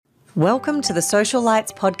Welcome to the Social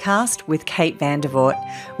Lights podcast with Kate Vandervoort,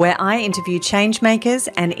 where I interview changemakers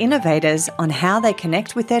and innovators on how they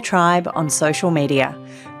connect with their tribe on social media.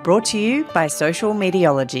 Brought to you by Social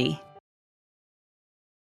Mediology.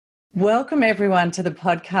 Welcome everyone to the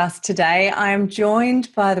podcast today. I am joined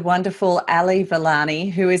by the wonderful Ali Villani,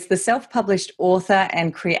 who is the self-published author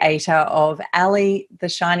and creator of Ali, the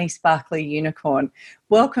Shiny Sparkly Unicorn.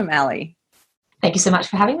 Welcome, Ali. Thank you so much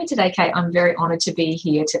for having me today, Kate. I'm very honoured to be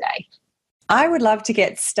here today. I would love to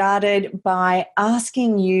get started by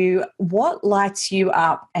asking you what lights you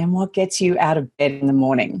up and what gets you out of bed in the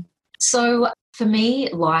morning. So for me,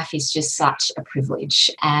 life is just such a privilege,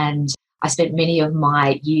 and I spent many of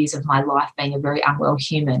my years of my life being a very unwell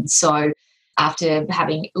human. So after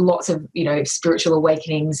having lots of, spiritual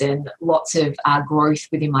awakenings and lots of growth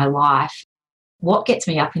within my life, what gets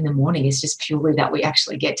me up in the morning is just purely that we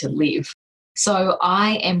actually get to live. So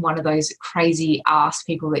I am one of those crazy ass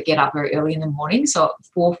people that get up very early in the morning. So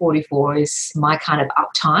 4:44 is my kind of up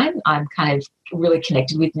time. I'm kind of really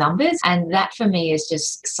connected with numbers. And that for me is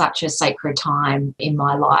just such a sacred time in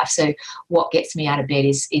my life. So what gets me out of bed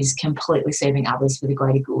is completely serving others for the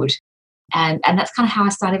greater good. And that's kind of how I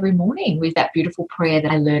start every morning, with that beautiful prayer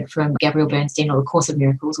that I learned from Gabrielle Bernstein, or the Course of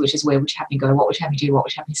Miracles, which is where would you have me go, what would you have me do, what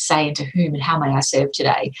would you have me say, and to whom, and how may I serve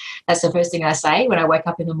today. That's the first thing I say when I wake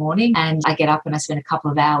up in the morning, and I get up and I spend a couple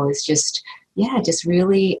of hours just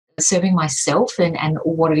really serving myself and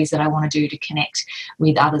what it is that I want to do to connect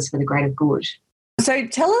with others for the greater good. So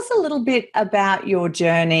tell us a little bit about your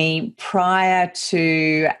journey prior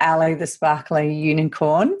to Ali the Sparkly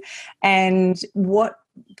Unicorn, and what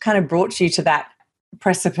kind of brought you to that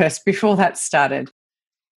precipice before that started.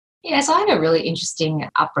 Yeah, so I had a really interesting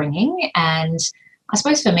upbringing, and I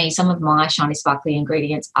suppose for me, some of my shiny sparkly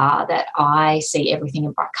ingredients are that I see everything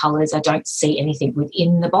in bright colours. I don't see anything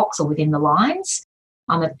within the box or within the lines.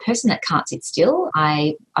 I'm a person that can't sit still.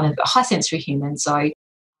 I'm a high sensory human, so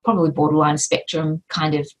probably borderline spectrum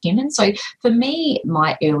kind of human. So for me,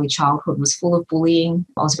 my early childhood was full of bullying.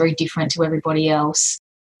 I was very different to everybody else,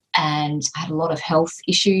 and I had a lot of health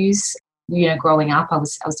issues. Growing up, I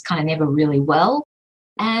was kind of never really well.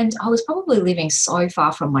 And I was probably living so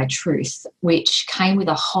far from my truth, which came with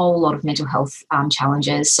a whole lot of mental health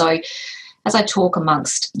challenges. So as I talk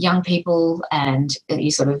amongst young people and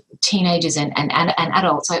sort of teenagers and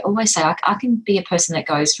adults, I always say I can be a person that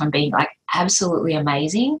goes from being like absolutely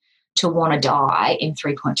amazing to want to die in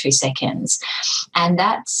 3.2 seconds. And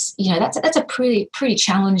that's a pretty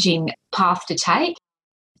challenging path to take.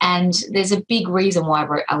 And there's a big reason why I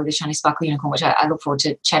wrote Ali the Shiny Sparkly Unicorn, which I look forward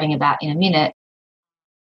to chatting about in a minute.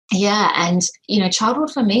 Yeah, and,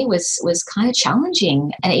 childhood for me was kind of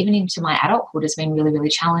challenging, and even into my adulthood has been really, really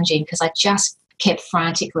challenging, because I just kept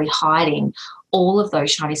frantically hiding all of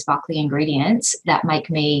those shiny, sparkly ingredients that make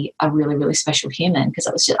me a really, really special human, because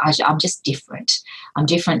I'm just different. I'm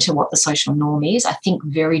different to what the social norm is. I think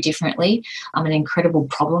very differently. I'm an incredible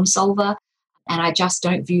problem solver, and I just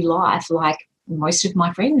don't view life like most of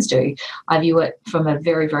my friends do. I view it from a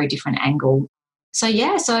very, very different angle. So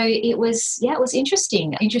it was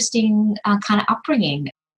interesting kind of upbringing.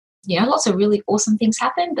 Lots of really awesome things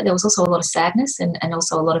happened, but there was also a lot of sadness and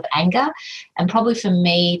also a lot of anger. And probably for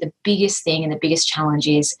me, the biggest thing and the biggest challenge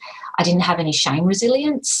is I didn't have any shame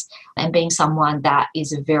resilience. And being someone that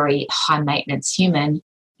is a very high maintenance human,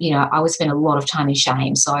 I would spend a lot of time in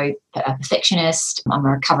shame. So a perfectionist, I'm a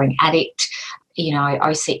recovering addict,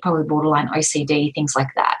 probably borderline OCD, things like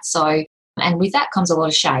that. So, and with that comes a lot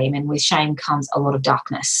of shame, and with shame comes a lot of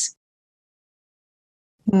darkness.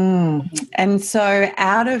 And so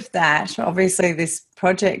out of that, obviously this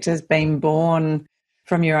project has been born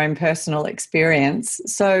from your own personal experience.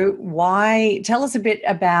 So tell us a bit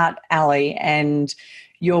about Ali and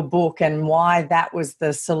your book, and why that was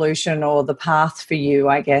the solution or the path for you,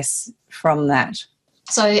 I guess, from that.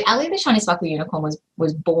 So Ali the Shiny Sparkly Unicorn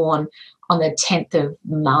was born on the 10th of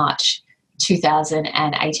March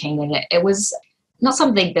 2018, and it was not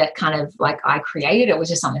something that kind of like I created. It was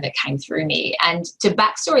just something that came through me. And to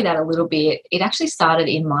backstory that a little bit, it actually started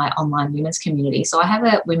in my online women's community. So I have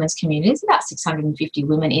a women's community. There's about 650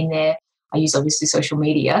 women in there. I use obviously social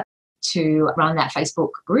media to run that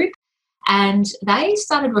Facebook group. And they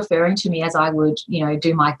started referring to me as I would,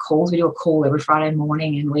 do my calls. We do a call every Friday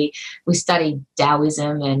morning, and we study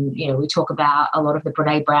Taoism, and, we talk about a lot of the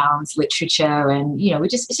Brené Brown's literature, and,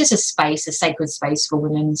 it's just a space, a sacred space for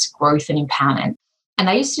women's growth and empowerment. And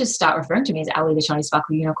they used to just start referring to me as Ali the Shiny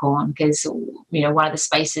Sparkly Unicorn, because, one of the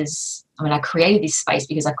spaces, I created this space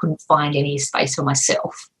because I couldn't find any space for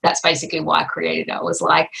myself. That's basically why I created it. I was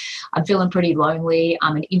like, I'm feeling pretty lonely.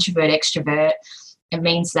 I'm an introvert, extrovert. It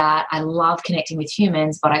means that I love connecting with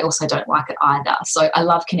humans, but I also don't like it either. So I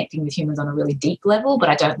love connecting with humans on a really deep level, but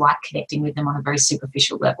I don't like connecting with them on a very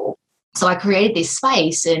superficial level. So I created this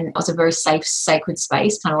space, and it was a very safe, sacred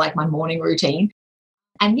space, kind of like my morning routine.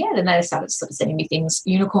 And yeah, then they started sort of sending me things,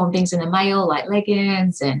 unicorn things in the mail, like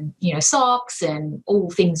leggings and, socks and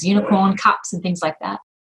all things unicorn, cups and things like that.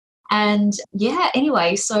 And yeah,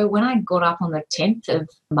 anyway, so when I got up on the 10th of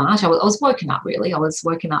March, I was woken up really. I was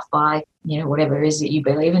woken up by, whatever it is that you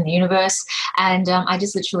believe in, the universe. And I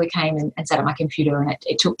just literally came and sat at my computer, and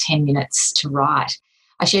it took 10 minutes to write.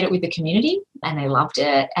 I shared it with the community and they loved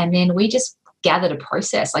it. And then we just gathered a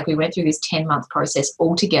process. Like we went through this 10-month process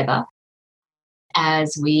all together.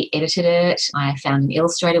 As we edited it, I found an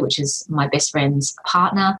illustrator, which is my best friend's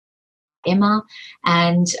partner, Emma.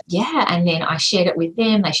 And then I shared it with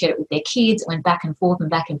them. They shared it with their kids. It went back and forth and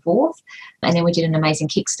back and forth. And then we did an amazing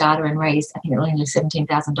Kickstarter and raised, I think, nearly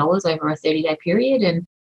 $17,000 over a 30-day period. And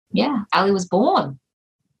yeah, Ali was born.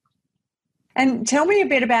 And tell me a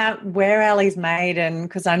bit about where Ali's made, and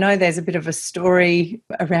because I know there's a bit of a story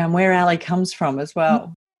around where Ali comes from as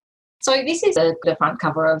well. So this is the front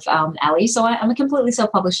cover of Ali. So I'm a completely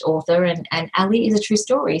self-published author, and Ali is a true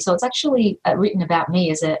story. So it's actually written about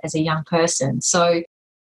me as a young person. So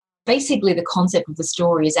basically the concept of the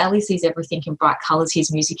story is Ali sees everything in bright colours,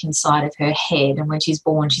 hears music inside of her head, and when she's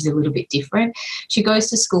born, she's a little bit different. She goes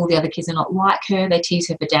to school, the other kids are not like her. They tease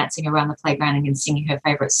her for dancing around the playground and singing her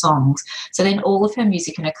favourite songs. So then all of her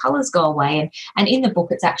music and her colours go away. And in the book,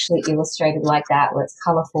 it's actually illustrated like that, where it's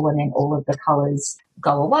colourful and then all of the colours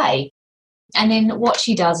go away. And then what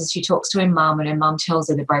she does is she talks to her mum, and her mum tells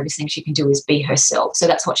her the bravest thing she can do is be herself. So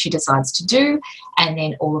that's what she decides to do. And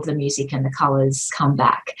then all of the music and the colours come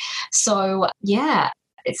back. So, yeah,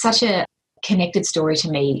 it's such a connected story to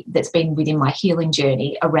me that's been within my healing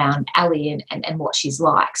journey around Ali and what she's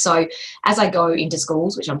like. So as I go into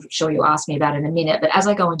schools, which I'm sure you'll ask me about in a minute, but as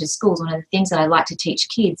I go into schools, one of the things that I like to teach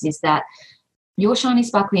kids is that your shiny,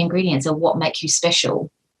 sparkly ingredients are what make you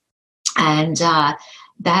special. And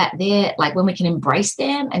that they're like when we can embrace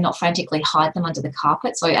them and not frantically hide them under the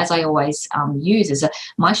carpet. So as I always use as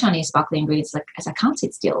my shiny sparkly ingredients, like as I can't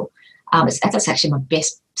sit still. That's actually my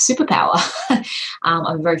best superpower. I'm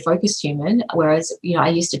a very focused human, whereas I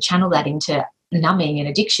used to channel that into numbing and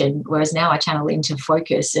addiction, whereas now I channel into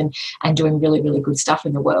focus and doing really, really good stuff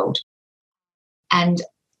in the world. And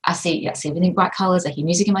I see everything bright colours. I hear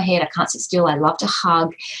music in my head. I can't sit still. I love to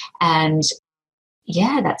hug. And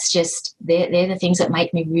yeah, that's just, they're the things that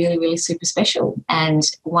make me really, really super special. And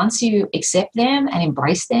once you accept them and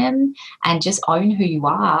embrace them and just own who you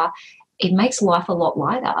are, it makes life a lot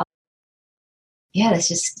lighter. Yeah, there's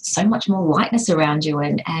just so much more lightness around you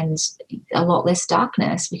and a lot less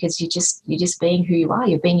darkness, because you're just being who you are.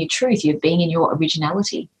 You're being your truth. You're being in your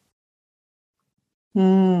originality.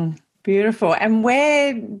 Beautiful. And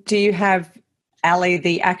where do you have Ali,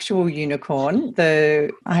 the actual unicorn?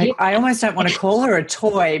 I almost don't want to call her a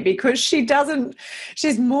toy, because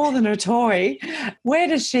she's more than a toy. Where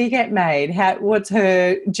does she get made? What's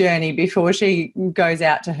her journey before she goes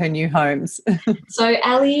out to her new homes? So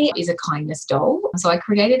Ali is a kindness doll. So I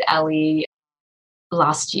created Ali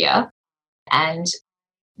last year, and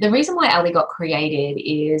the reason why Ali got created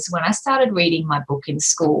is when I started reading my book in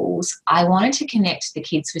schools, I wanted to connect the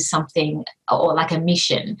kids with something, or like a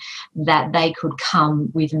mission that they could come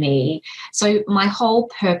with me. So my whole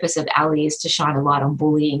purpose of Ali is to shine a light on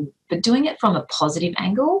bullying, but doing it from a positive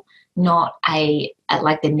angle, not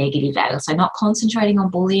like the negative angle. So not concentrating on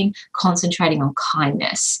bullying, concentrating on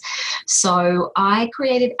kindness. So I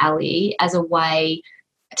created Ali as a way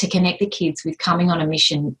to connect the kids with coming on a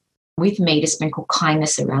mission with me to sprinkle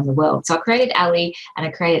kindness around the world. So I created Ali, and I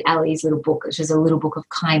created Ali's little book, which is a little book of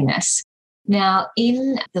kindness. Now,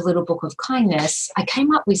 in the little book of kindness, I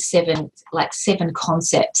came up with seven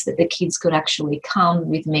concepts that the kids could actually come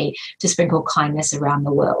with me to sprinkle kindness around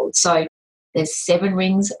the world. So there's 7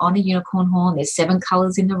 rings on a unicorn horn, there's 7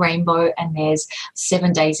 colours in the rainbow, and there's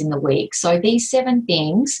 7 days in the week. So these 7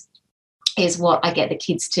 things is what I get the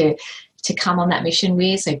kids to come on that mission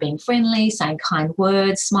with. So being friendly, saying kind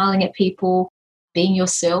words, smiling at people, being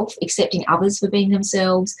yourself, accepting others for being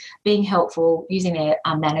themselves, being helpful, using their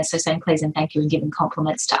manners, so saying please and thank you and giving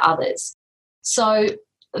compliments to others. So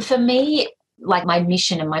for me, like my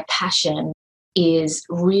mission and my passion is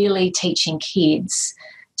really teaching kids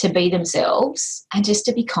to be themselves and just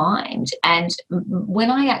to be kind. And when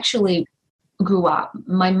I actually grew up,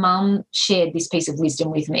 my mum shared this piece of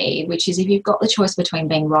wisdom with me, which is if you've got the choice between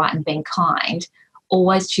being right and being kind,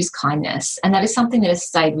 always choose kindness. And that is something that has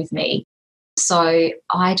stayed with me. So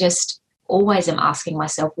I just always am asking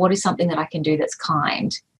myself, what is something that I can do that's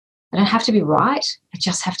kind? I don't have to be right. I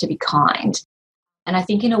just have to be kind. And I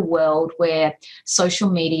think in a world where social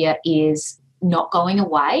media is not going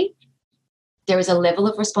away, there is a level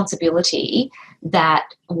of responsibility that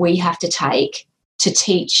we have to take to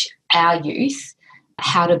teach our youth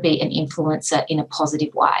how to be an influencer in a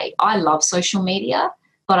positive way. I love social media,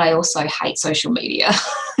 but I also hate social media.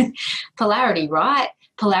 Polarity, right?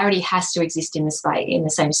 Polarity has to exist in the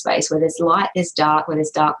same space. Where there's light, there's dark. Where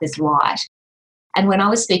there's dark, there's light. And when I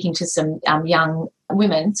was speaking to some young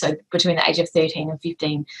women, so between the age of 13 and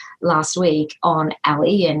 15 last week, on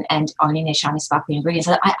Ali and owning their shiny, sparkly ingredients,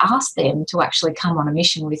 I asked them to actually come on a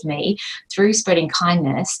mission with me through spreading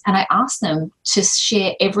kindness. And I asked them to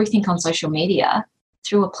share everything on social media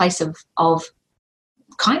through a place of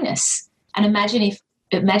kindness. And imagine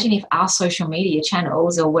if our social media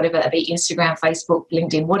channels, or whatever it be, Instagram, Facebook,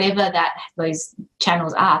 LinkedIn, whatever those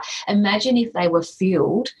channels are, imagine if they were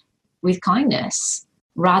filled with kindness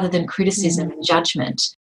rather than criticism and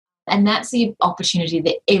judgment. And that's the opportunity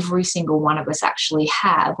that every single one of us actually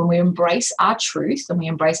have when we embrace our truth and we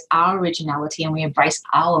embrace our originality and we embrace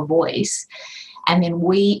our voice, and then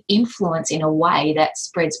we influence in a way that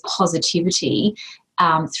spreads positivity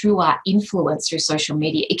through our influence through social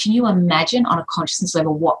media. Can you imagine on a consciousness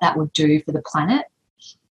level what that would do for the planet?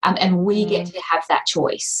 And we get to have that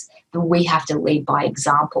choice, but we have to lead by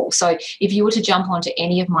example. So if you were to jump onto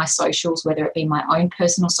any of my socials, whether it be my own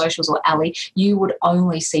personal socials or Ali, you would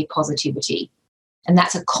only see positivity. And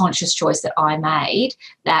that's a conscious choice that I made,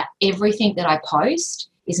 that everything that I post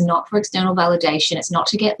is not for external validation. It's not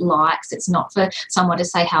to get likes. It's not for someone to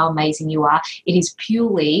say how amazing you are. It is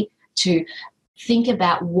purely to think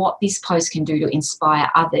about what this post can do to inspire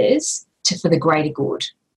others for the greater good.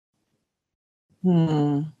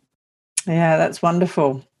 Yeah, that's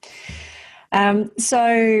wonderful.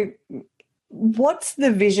 So what's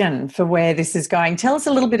the vision for where this is going? Tell us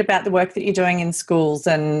a little bit about the work that you're doing in schools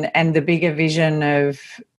and the bigger vision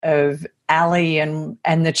of Ali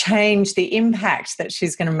and the change, the impact that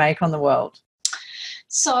she's going to make on the world.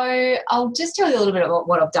 So I'll just tell you a little bit about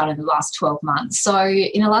what I've done in the last 12 months. So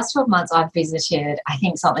in the last 12 months, I've visited, I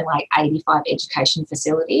think, something like 85 education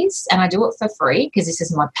facilities, and I do it for free because this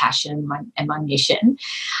is my passion and my mission.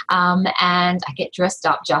 And I get dressed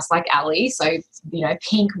up just like Ali. So,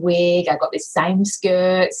 pink wig, I've got this same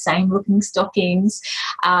skirt, same looking stockings,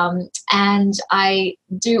 and I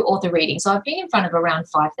do author reading. So I've been in front of around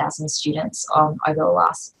 5,000 students over the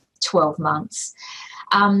last 12 months.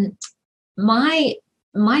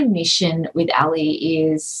 My mission with Ali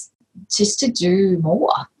is just to do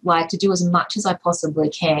more, like to do as much as I possibly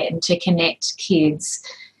can to connect kids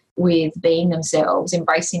with being themselves,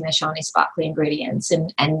 embracing their shiny, sparkly ingredients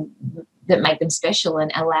and that make them special,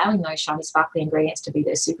 and allowing those shiny, sparkly ingredients to be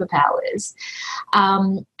their superpowers,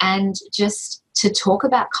 and just to talk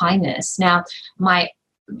about kindness. Now,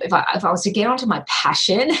 if I was to get onto my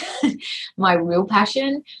passion, my real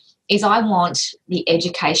passion is I want the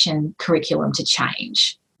education curriculum to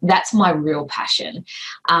change. That's my real passion.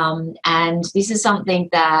 And this is something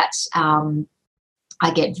that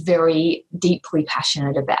I get very deeply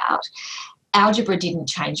passionate about. Algebra didn't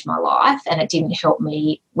change my life, and it didn't help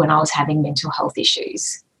me when I was having mental health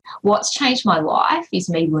issues. What's changed my life is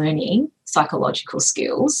me learning psychological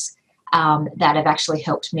skills that have actually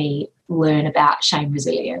helped me learn about shame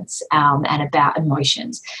resilience and about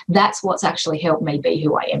emotions. That's what's actually helped me be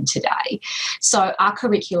who I am today. So our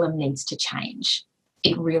curriculum needs to change.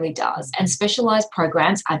 It really does. And specialised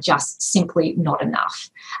programs are just simply not enough.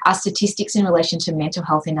 Our statistics in relation to mental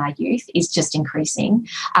health in our youth is just increasing.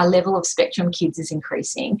 Our level of spectrum kids is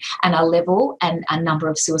increasing, and our level and a number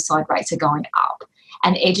of suicide rates are going up.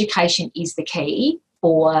 And education is the key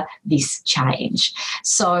for this change.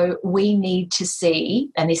 So we need to see,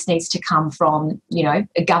 and this needs to come from,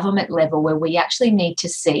 a government level, where we actually need to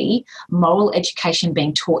see moral education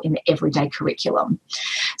being taught in the everyday curriculum.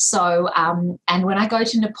 So, and when I go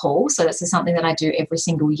to Nepal, so this is something that I do every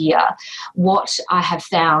single year, what I have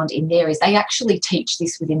found in there is they actually teach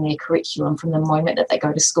this within their curriculum from the moment that they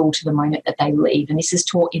go to school to the moment that they leave. And this is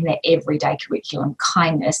taught in their everyday curriculum: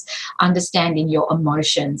 kindness, understanding your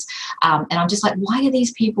emotions. And I'm just like, why are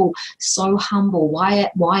these people so humble? Why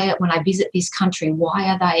when I visit this country, why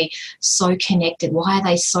are they so connected? Why are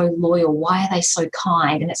they so loyal? Why are they so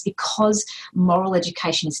kind? And it's because moral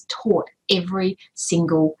education is taught every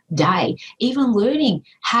single day. Even learning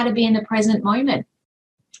how to be in the present moment.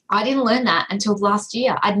 I didn't learn that until last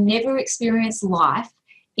year. I'd never experienced life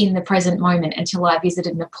in the present moment until I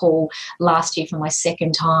visited Nepal last year for my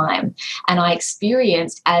second time. And I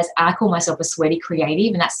experienced, as I call myself a sweaty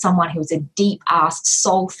creative, and that's someone who's a deep-ass,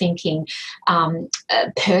 soul-thinking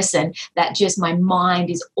person, that just my mind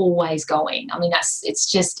is always going. I mean,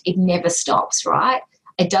 it never stops, right?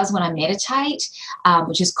 It does when I meditate,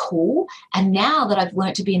 which is cool. And now that I've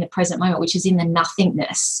learned to be in the present moment, which is in the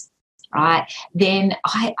nothingness, right, then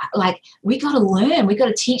we got to learn. We got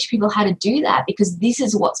to teach people how to do that, because this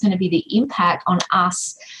is what's going to be the impact on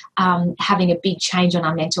us having a big change on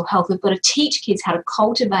our mental health. We've got to teach kids how to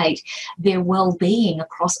cultivate their well-being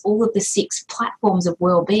across all of the 6 platforms of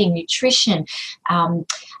well-being: nutrition,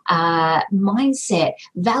 mindset,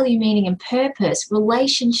 value, meaning and purpose,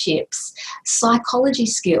 relationships, psychology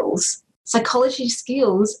skills. Psychology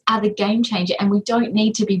skills are the game changer, and we don't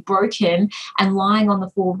need to be broken and lying on the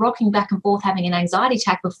floor, rocking back and forth, having an anxiety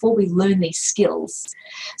attack before we learn these skills.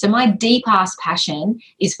 So my deep-ass passion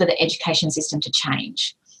is for the education system to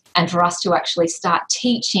change, and for us to actually start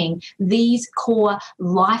teaching these core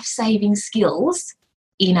life-saving skills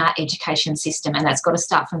in our education system. And that's got to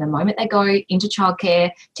start from the moment they go into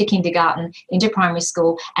childcare, to kindergarten, into primary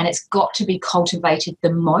school, and it's got to be cultivated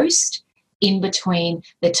the most in between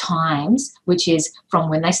the times, which is from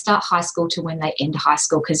when they start high school to when they end high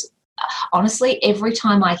school. Because honestly, every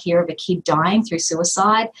time I hear of a kid dying through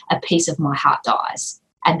suicide, a piece of my heart dies.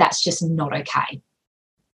 And that's just not okay.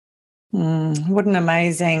 What an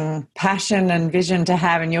amazing passion and vision to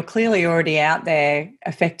have. And you're clearly already out there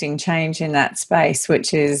affecting change in that space,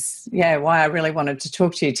 which is, why I really wanted to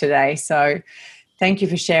talk to you today. So thank you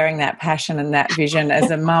for sharing that passion and that vision.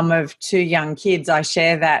 As a mum of 2 young kids, I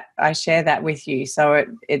share that with you. So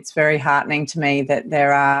it's very heartening to me that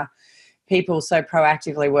there are people so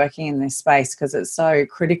proactively working in this space, because it's so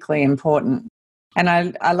critically important. And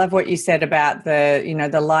I love what you said about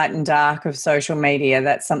the light and dark of social media.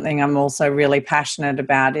 That's something I'm also really passionate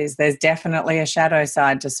about. Is there's definitely a shadow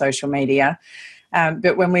side to social media.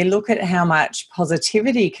 But when we look at how much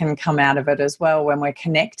positivity can come out of it as well, when we're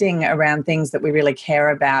connecting around things that we really care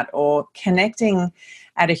about, or connecting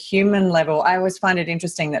at a human level, I always find it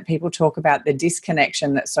interesting that people talk about the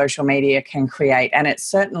disconnection that social media can create, and it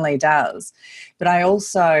certainly does. But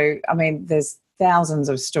there's thousands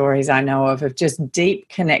of stories I know of just deep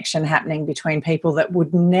connection happening between people that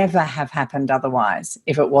would never have happened otherwise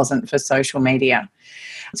if it wasn't for social media.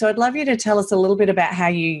 So I'd love you to tell us a little bit about how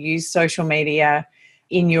you use social media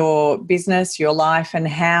in your business, your life, and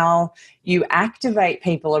how you activate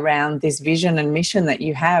people around this vision and mission that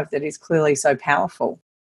you have that is clearly so powerful.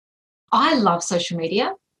 I love social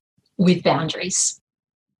media with boundaries.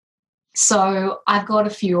 So I've got a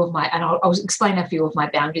few of I'll explain a few of my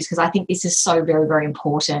boundaries, because I think this is so very, very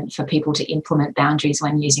important for people to implement boundaries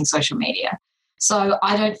when using social media. So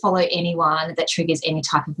I don't follow anyone that triggers any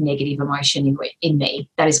type of negative emotion in me.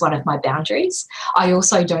 That is one of my boundaries. I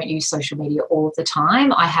also don't use social media all of the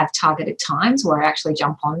time. I have targeted times where I actually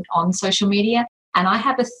jump on social media. And I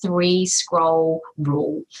have a 3-scroll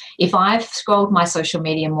rule. If I've scrolled my social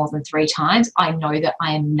media more than 3 times, I know that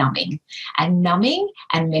I am numbing. And numbing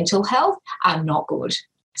and mental health are not good.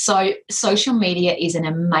 So social media is an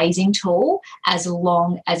amazing tool as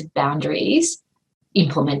long as boundaries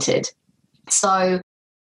implemented. So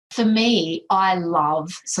for me, I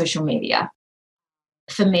love social media.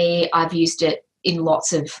 For me, I've used it in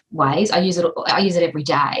lots of ways. I use it every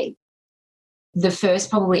day. The first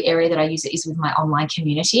probably area that I use it is with my online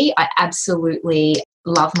community. I absolutely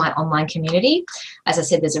love my online community. As I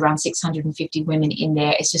said, there's around 650 women in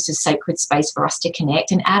there. It's just a sacred space for us to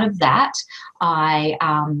connect. And out of that, I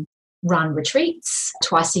run retreats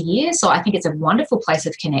twice a year. So I think it's a wonderful place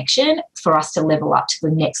of connection for us to level up to the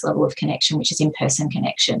next level of connection, which is in-person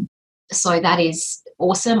connection. So that is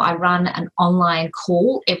awesome. I run an online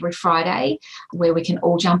call every Friday where we can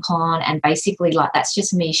all jump on, and basically that's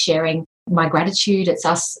just me sharing my gratitude. It's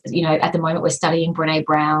us, at the moment we're studying Brené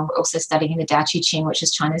Brown. We're also studying the Tao Te Ching, which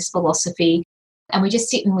is Chinese philosophy. And we just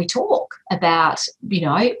sit and we talk about,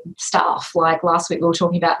 stuff. Like last week we were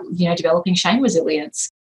talking about, developing shame resilience.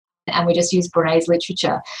 And we just use Brené's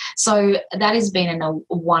literature. So that has been a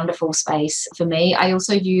wonderful space for me. I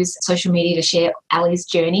also use social media to share Ali's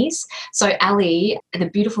journeys. So Ali, the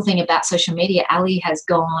beautiful thing about social media, Ali has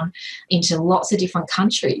gone into lots of different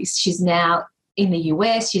countries. She's now in the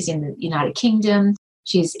US, she's in the United Kingdom,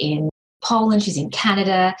 she's in Poland, she's in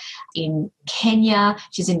Canada, in Kenya,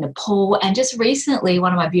 she's in Nepal. And just recently,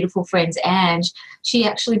 one of my beautiful friends, Ange, she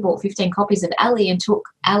actually bought 15 copies of Ali and took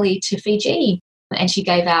Ali to Fiji. And she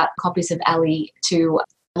gave out copies of Ali to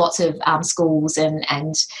lots of schools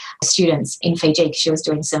and students in Fiji, because she was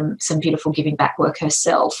doing some beautiful giving back work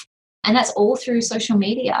herself. And that's all through social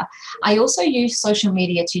media. I also use social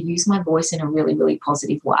media to use my voice in a really, really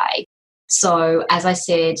positive way. So, as I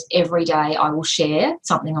said, every day I will share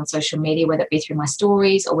something on social media, whether it be through my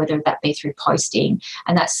stories or whether that be through posting.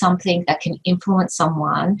 And that's something that can influence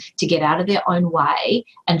someone to get out of their own way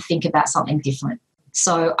and think about something different.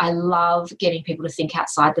 So I love getting people to think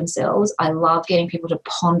outside themselves. I love getting people to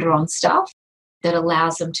ponder on stuff that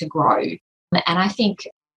allows them to grow. And I think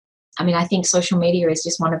social media is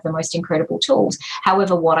just one of the most incredible tools.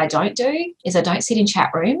 However, what I don't do is I don't sit in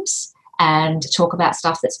chat rooms and talk about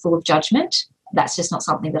stuff that's full of judgment. That's just not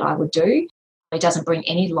something that I would do. It doesn't bring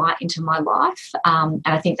any light into my life. And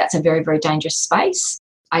I think that's a very, very dangerous space.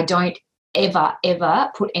 I don't ever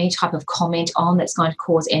put any type of comment on that's going to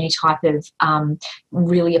cause any type of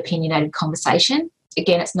really opinionated conversation.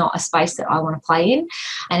 Again, it's not a space that I want to play in.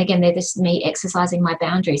 And again, they're just me exercising my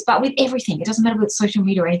boundaries. But with everything, it doesn't matter with social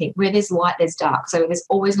media or anything, where there's light, there's dark. So there's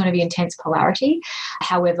always going to be intense polarity.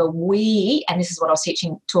 However, and this is what I was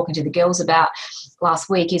talking to the girls about last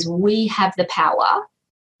week, is we have the power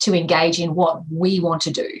to engage in what we want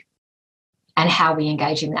to do and how we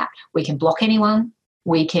engage in that. We can block anyone.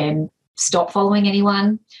 We can stop following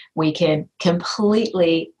anyone. We can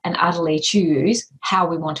completely and utterly choose how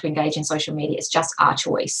we want to engage in social media. It's just our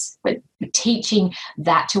choice. But teaching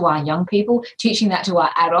that to our young people, teaching that to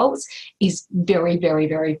our adults is very, very,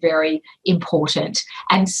 very, very important.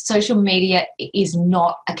 And social media is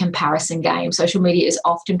not a comparison game. Social media is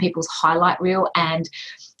often people's highlight reel. And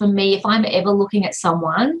for me, if I'm ever looking at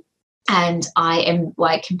someone and I am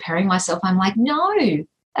like comparing myself, I'm like, no,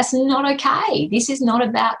 that's not okay. This is not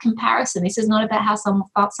about comparison. This is not about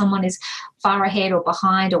how someone is far ahead or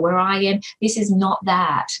behind or where I am. This is not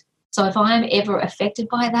that. So if I'm ever affected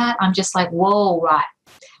by that, I'm just like, whoa, right,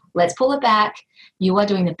 let's pull it back. You are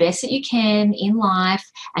doing the best that you can in life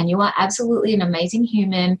and you are absolutely an amazing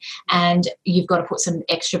human, and you've got to put some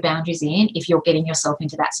extra boundaries in if you're getting yourself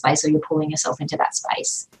into that space or you're pulling yourself into that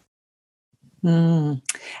space.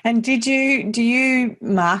 And do you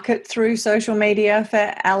market through social media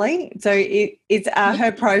for Ali? So are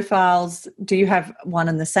her profiles, do you have one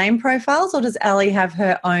and the same profiles, or does Ali have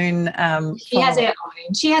her own? She has her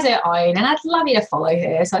own, and I'd love you to follow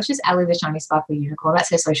her. So it's just Ali the Shiny Sparkly Unicorn.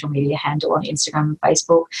 That's her social media handle on Instagram and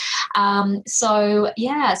Facebook. So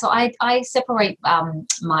I separate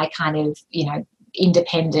my kind of,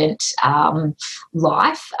 independent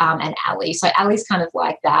life and Ali. So Ali's kind of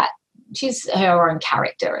like that. She's her own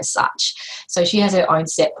character as such. So she has her own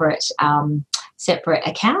separate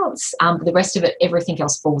accounts. The rest of it, everything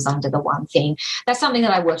else falls under the one thing. That's something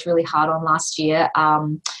that I worked really hard on last year.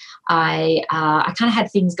 I kind of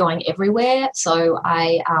had things going everywhere. So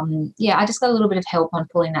I just got a little bit of help on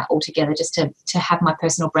pulling that all together just to have my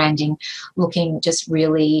personal branding looking just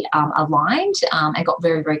really aligned, and got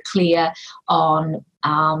very, very clear on,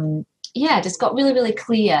 just got really, really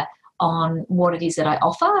clear on what it is that I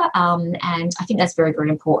offer. And I think that's very, very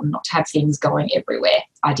important, not to have things going everywhere.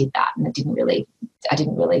 I did that, and I didn't really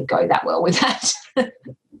go that well with that.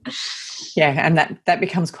 Yeah, and that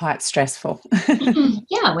becomes quite stressful.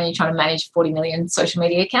 Yeah, when you're trying to manage 40 million social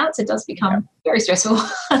media accounts, it does become very stressful.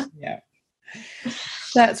 Yeah.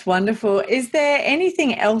 That's wonderful. Is there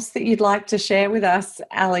anything else that you'd like to share with us,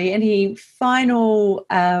 Ali? Any final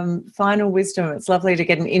wisdom? It's lovely to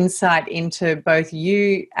get an insight into both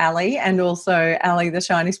you, Ali, and also Ali, the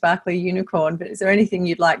Shiny Sparkly Unicorn. But is there anything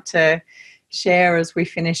you'd like to share as we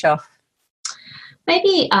finish off?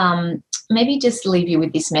 Maybe just leave you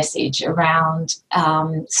with this message around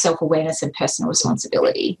self-awareness and personal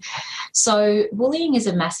responsibility. So bullying is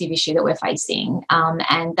a massive issue that we're facing,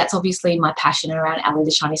 and that's obviously my passion around Ali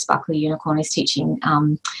the Shiny Sparkly Unicorn, is teaching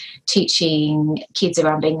kids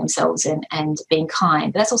around being themselves and being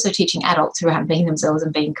kind. But that's also teaching adults around being themselves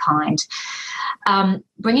and being kind.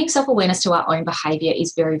 Bringing self-awareness to our own behaviour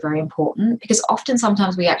is very, very important, because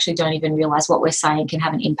sometimes we actually don't even realise what we're saying can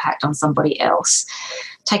have an impact on somebody else.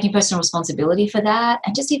 Taking personal responsibility for that,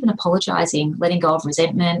 and just even apologising, letting go of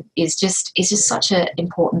resentment is just such an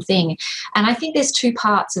important thing. And I think there's two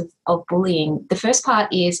parts of bullying. The first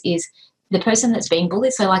part is the person that's being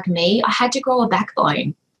bullied. So like me, I had to grow a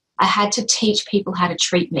backbone. I had to teach people how to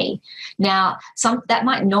treat me. Now, that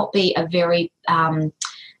might not be a very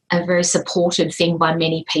supported thing by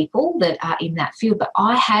many people that are in that field, but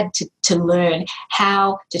I had to learn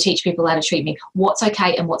how to teach people how to treat me, what's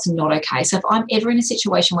okay and what's not okay. So if I'm ever in a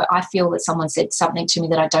situation where I feel that someone said something to me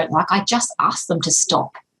that I don't like, I just ask them to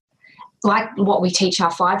stop. Like what we teach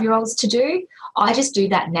our 5-year-olds to do, I just do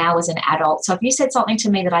that now as an adult. So if you said something to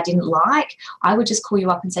me that I didn't like, I would just call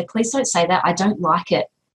you up and say, please don't say that. I don't like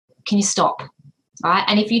it. Can you stop? right?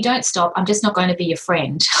 And if you don't stop, I'm just not going to be your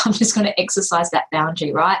friend. I'm just going to exercise that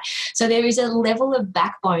boundary, right? So there is a level of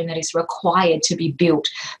backbone that is required to be built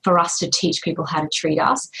for us to teach people how to treat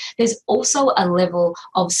us. There's also a level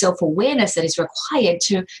of self-awareness that is required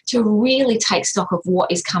to really take stock of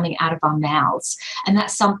what is coming out of our mouths. And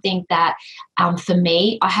that's something that, for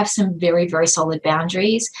me, I have some very, very solid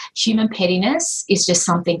boundaries. Human pettiness is just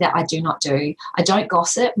something that I do not do. I don't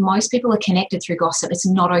gossip. Most people are connected through gossip. It's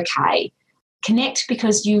not okay. Connect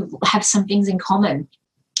because you have some things in common.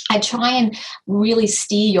 I try and really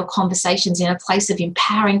steer your conversations in a place of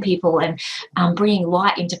empowering people and bringing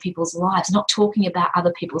light into people's lives, not talking about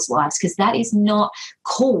other people's lives, because that is not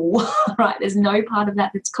cool, right? There's no part of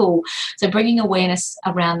that that's cool. So bringing awareness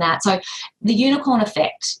around that. So the unicorn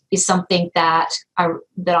effect is something that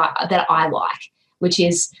I like, which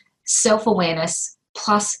is self-awareness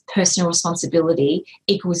plus personal responsibility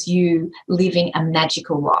equals you living a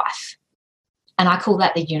magical life. And I call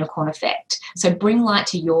that the unicorn effect. So bring light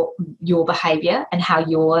to your behavior and how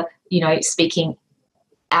you're, speaking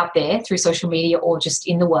out there through social media or just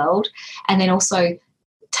in the world. And then also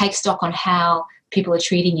take stock on how people are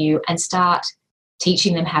treating you and start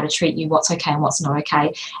teaching them how to treat you, what's okay and what's not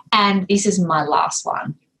okay. And this is my last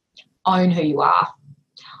one. Own who you are.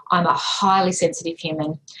 I'm a highly sensitive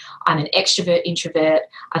human. I'm an extrovert, introvert.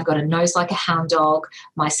 I've got a nose like a hound dog.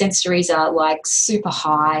 My sensories are like super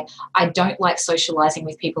high. I don't like socializing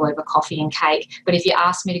with people over coffee and cake. But if you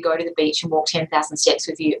asked me to go to the beach and walk 10,000 steps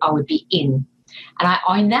with you, I would be in. And I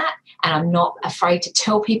own that. And I'm not afraid to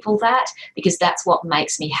tell people that because that's what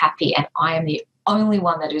makes me happy. And I am the only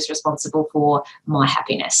one that is responsible for my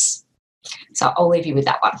happiness. So I'll leave you with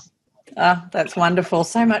that one. Oh, that's wonderful.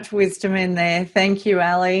 So much wisdom in there. Thank you,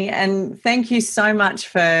 Ali. And thank you so much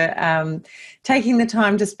for taking the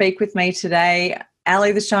time to speak with me today.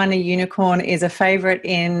 Ali the Shiny Unicorn is a favourite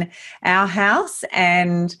in our house,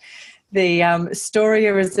 and the story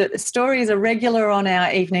is a regular on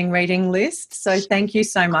our evening reading list. So thank you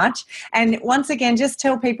so much. And once again, just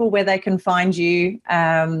tell people where they can find you.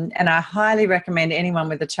 And I highly recommend anyone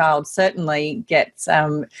with a child certainly gets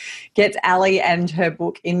Ali and her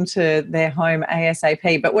book into their home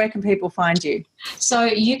ASAP. But where can people find you? So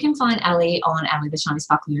you can find Ali on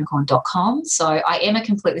alitheshiny-sparkly-unicorn.com. So I am a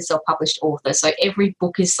completely self-published author. So every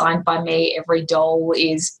book is signed by me. Every doll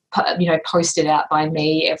is posted out by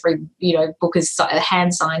me. Every book is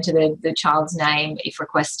hand signed to the child's name if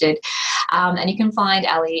requested. And you can find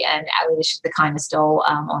Ali and Ali the Kindness Doll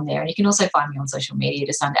on there. And you can also find me on social media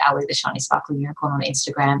just under Ali the Shiny Sparkly Unicorn on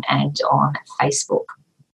Instagram and on Facebook.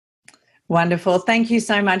 Wonderful. Thank you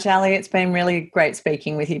so much, Ali. It's been really great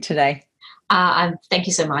speaking with you today. Thank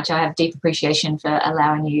you so much. I have deep appreciation for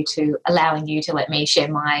allowing you to let me share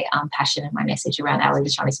my passion and my message around Ali the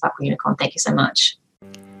Shiny Sparkly Unicorn. Thank you so much.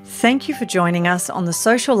 Thank you for joining us on the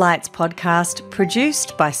Social Lights podcast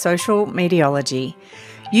produced by Social Mediology.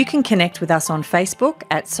 You can connect with us on Facebook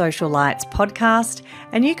at Social Lights Podcast,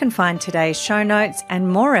 and you can find today's show notes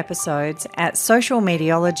and more episodes at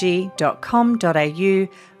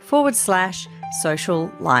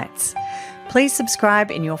socialmediology.com.au/social lights. Please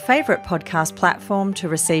subscribe in your favourite podcast platform to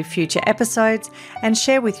receive future episodes and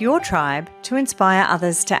share with your tribe to inspire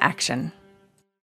others to action.